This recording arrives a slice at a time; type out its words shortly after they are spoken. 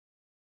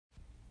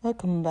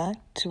Welcome back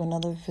to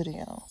another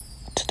video.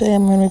 Today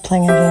I'm going to be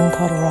playing a game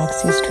called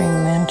Roxy's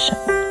Dream Mansion.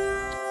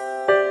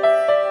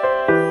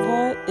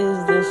 What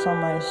is this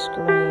on my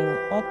screen?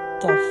 What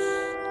the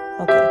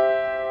Okay.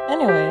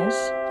 Anyways,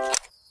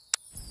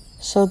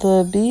 so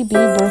the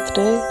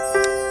BBirthday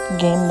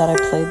game that I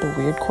played, the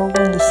Weird Core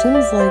one, this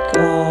seems like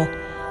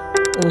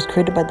it was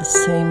created by the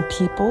same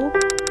people,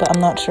 but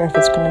I'm not sure if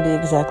it's going to be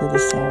exactly the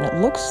same. It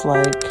looks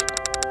like...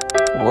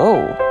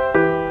 Whoa.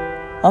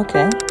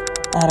 Okay.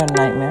 I had a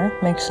nightmare.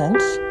 Makes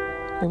sense.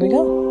 Here we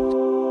go.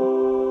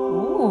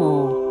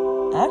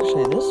 Ooh.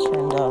 Actually, this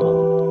turned out a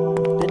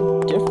bit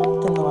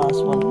different than the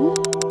last one.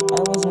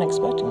 I wasn't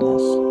expecting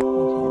this.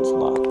 Okay, it's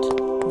locked.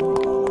 Here we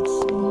go. Let's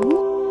see.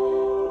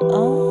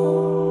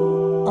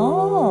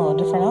 Oh,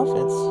 different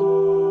outfits. I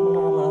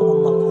wonder how I'm gonna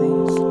unlock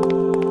these.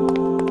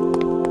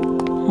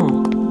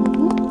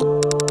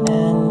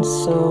 And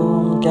so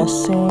I'm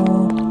guessing...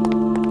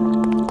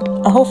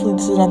 hopefully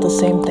this is not the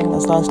same thing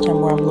as last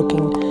time where I'm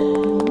looking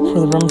for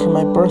the room for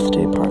my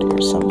birthday party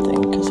or something,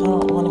 because I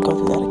don't want to go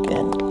through that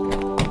again.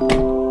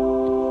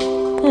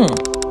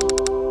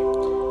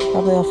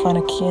 Probably I'll find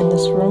a key in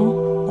this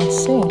room. Let's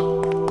see.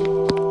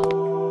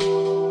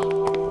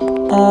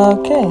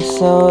 Okay,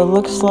 so it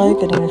looks like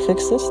I need to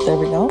fix this. There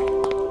we go.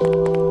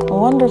 I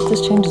wonder if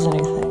this changes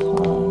anything.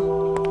 Hold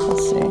on.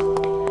 Let's see.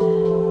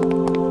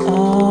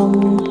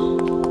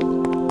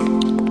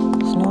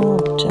 There's no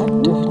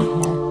objective in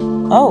here.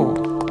 Oh,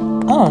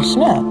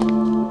 snap.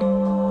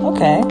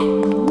 Okay.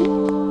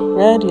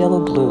 Red, yellow,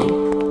 blue,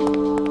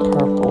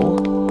 purple.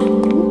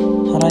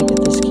 How do I get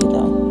this key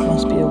though?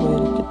 Must be a way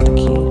to get the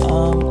key.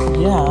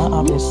 Yeah,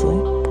 obviously.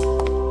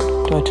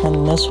 Do I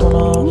turn this one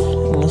off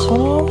and this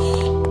one off?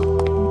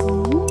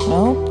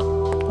 Nope.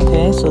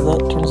 Okay, so that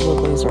turns the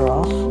laser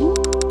off.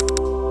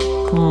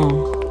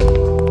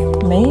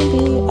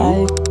 Maybe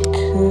I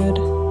could...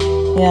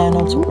 Yeah, I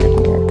know it's weird in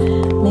here.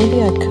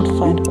 Maybe I could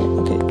find...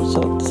 Okay, so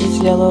this is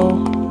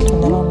yellow. Turn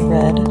that on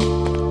red.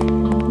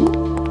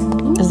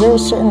 Is there a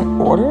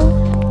certain order?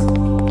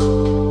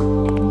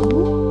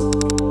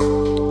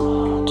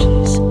 Oh,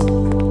 jeez.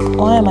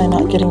 Why am I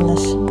not getting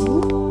this?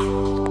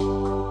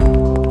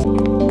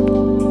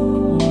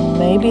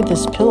 Maybe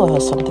this pillow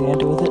has something to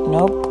do with it.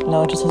 Nope.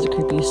 No, it just has a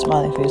creepy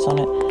smiley face on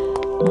it.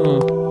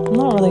 I'm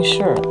not really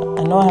sure.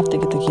 I know I have to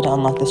get the key to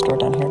unlock this door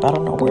down here, but I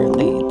don't know where it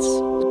leads.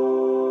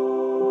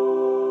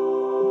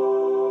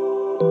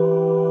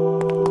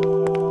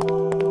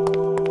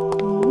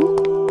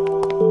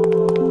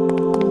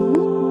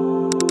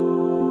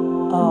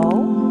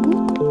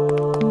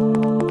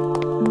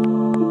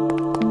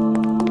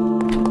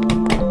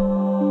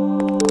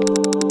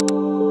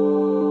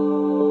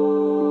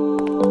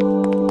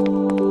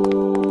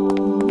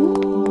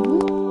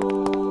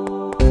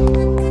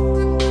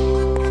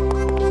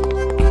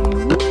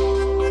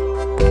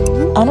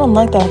 I don't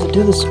like that I have to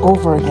do this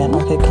over again.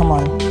 Okay, come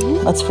on.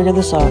 Let's figure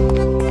this out.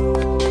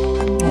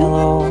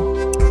 Yellow.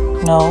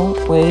 No,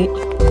 wait.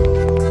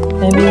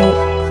 Maybe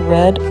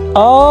red.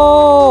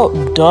 Oh,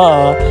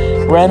 duh.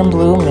 Red and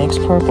blue makes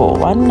purple.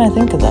 Why didn't I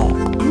think of that?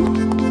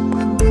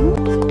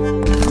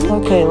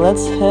 Okay,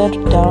 let's head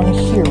down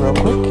here real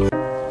quick.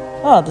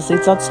 Oh, this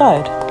leads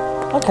outside.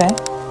 Okay.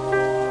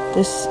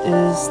 This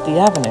is the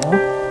avenue.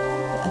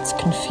 That's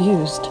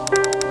confused.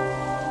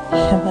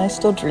 Am I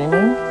still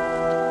dreaming?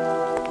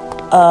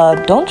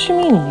 Don't you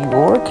mean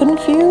you're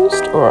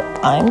confused? Or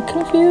I'm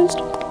confused?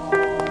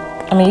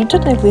 I mean, you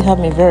technically have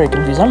me very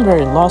confused. I'm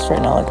very lost right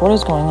now. Like, what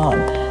is going on?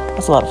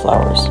 That's a lot of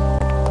flowers.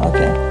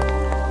 Okay.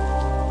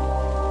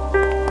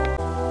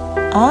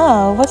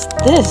 Ah, what's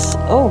this?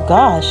 Oh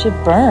gosh, it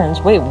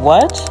burns. Wait,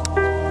 what?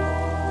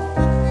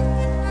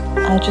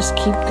 I just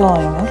keep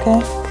going.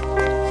 Okay.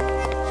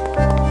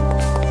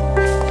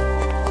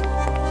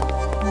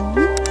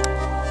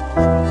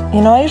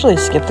 You know, I usually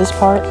skip this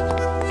part.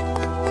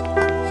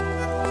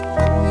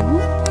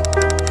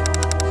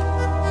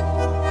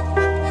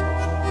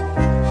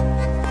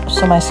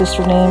 So my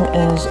sister's name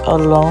is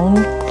Alone.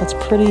 That's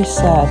pretty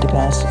sad, to be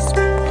honest. It's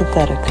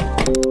pathetic.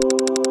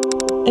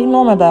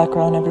 Ignore my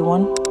background,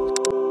 everyone.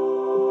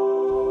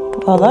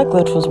 Well, that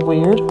glitch was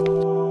weird.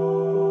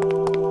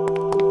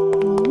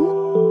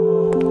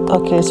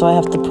 Okay, so I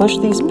have to push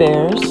these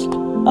bears.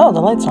 Oh, the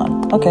light's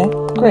on. Okay,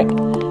 great.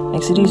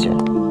 Makes it easier.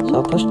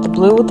 So push the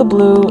blue with the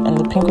blue and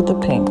the pink with the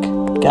pink.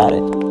 Got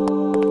it.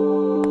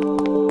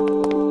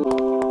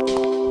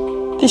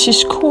 This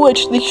is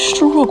quite the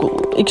struggle,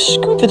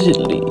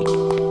 exquisitely.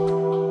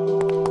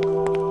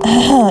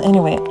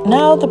 Anyway,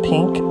 now the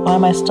pink. Why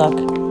am I stuck?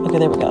 Okay,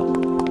 there we go.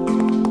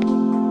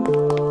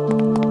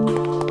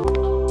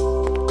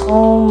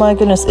 Oh my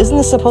goodness, isn't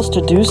this supposed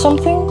to do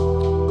something?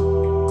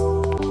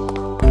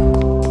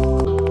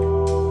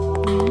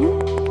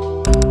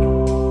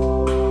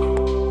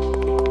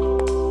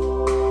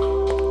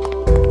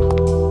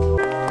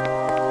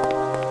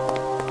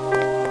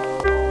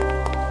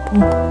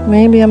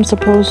 Maybe I'm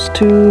supposed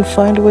to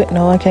find a way.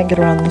 No, I can't get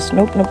around this.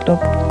 Nope.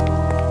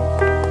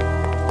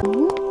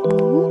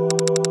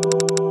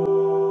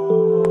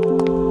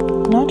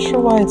 Not sure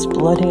why it's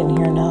bloody in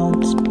here now.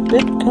 It's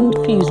bit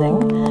confusing.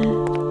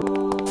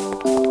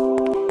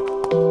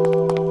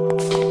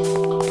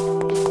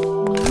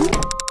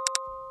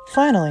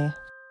 Finally.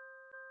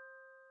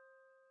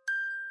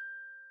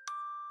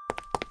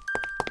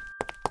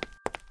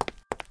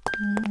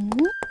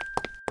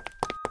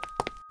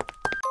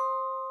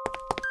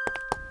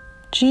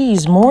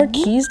 Geez, more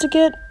keys to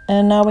get?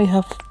 And now we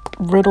have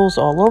riddles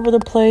all over the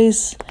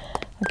place.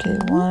 Okay,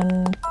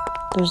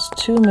 there's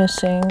 2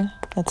 missing.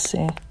 Let's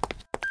see.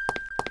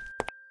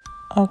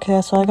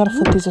 Okay, so I gotta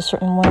flip these a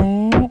certain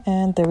way,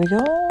 and there we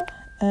go.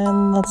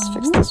 And let's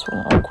fix this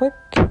one real quick,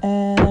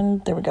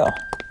 and there we go.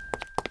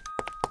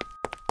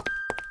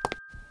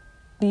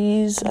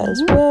 These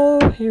as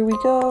well, here we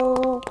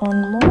go.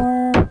 One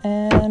more,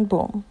 and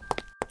boom.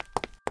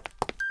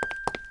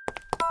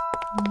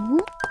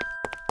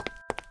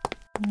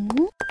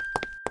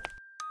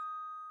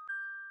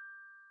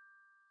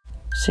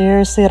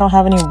 Seriously, I don't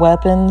have any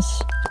weapons.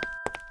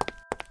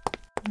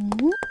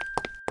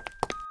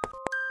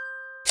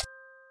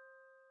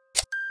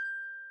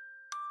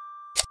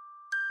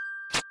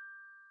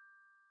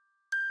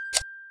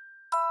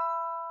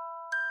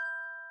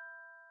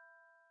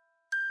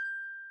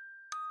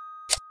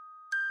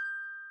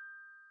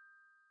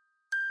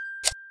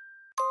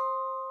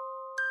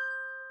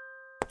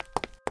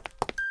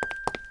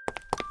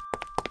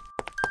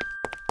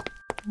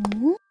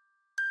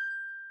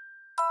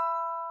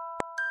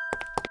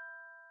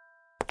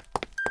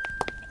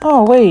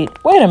 Oh, wait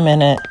a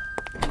minute.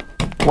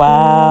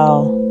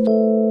 Wow.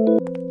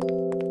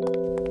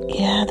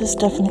 Yeah, this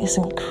definitely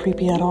isn't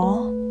creepy at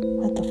all.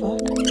 What the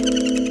fuck?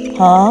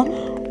 Huh?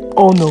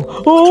 Oh no.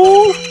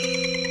 Oh!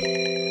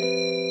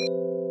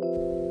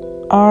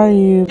 Are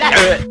you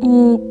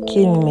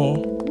kidding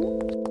me?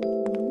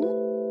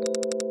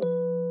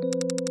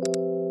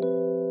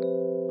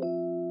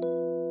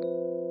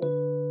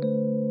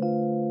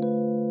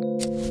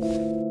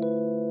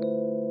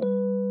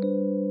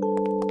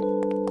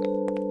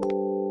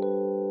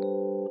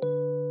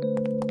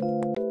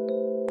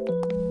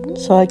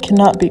 So I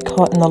cannot be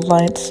caught in the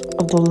lights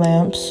of the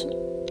lamps.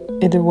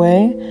 Either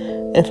way,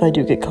 if I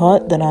do get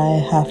caught, then I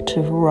have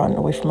to run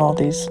away from all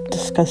these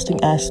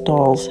disgusting ass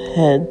dolls'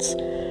 heads,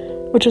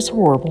 which is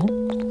horrible.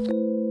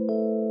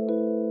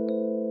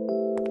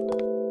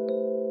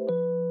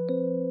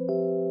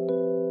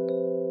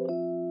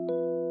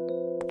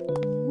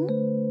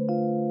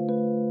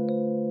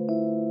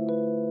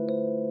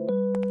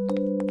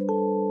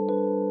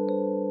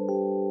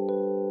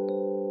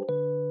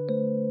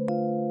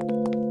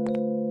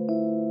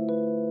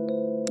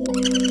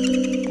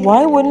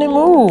 Why wouldn't it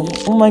move?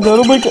 Oh my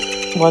god, What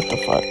the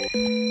fuck?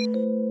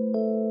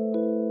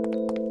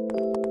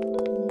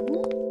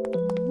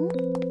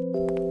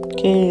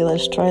 Okay,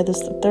 let's try this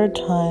the 3rd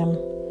time.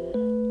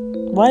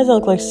 Why does it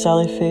look like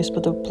Sally face,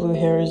 but the blue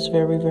hair is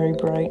very, very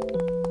bright?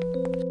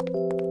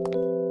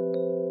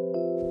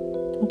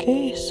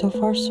 Okay, so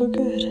far so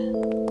good.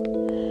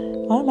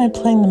 Why am I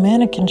playing the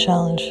mannequin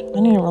challenge? I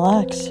need to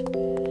relax.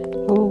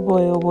 Oh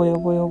boy, oh boy, oh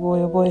boy, oh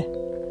boy, oh boy.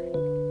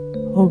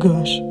 Oh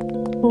gosh.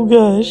 Oh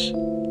gosh.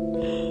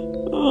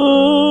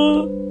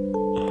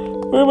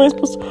 Where am I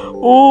supposed to?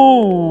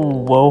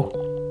 Oh, whoa.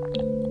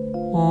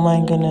 Oh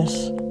my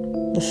goodness.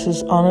 This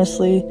is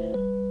honestly...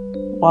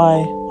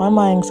 Why? Why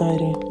my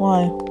anxiety?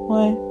 Why?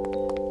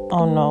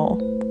 Oh no.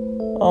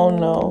 Oh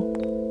no.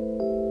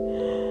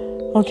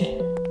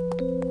 Okay.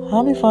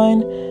 I'll be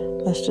fine.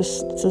 Let's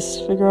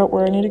just figure out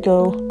where I need to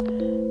go.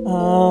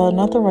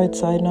 Not the right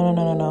side. No.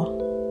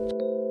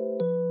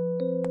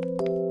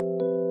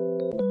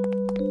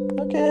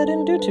 Okay, I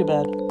didn't do too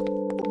bad.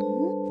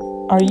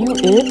 Are you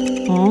it?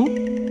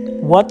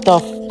 What the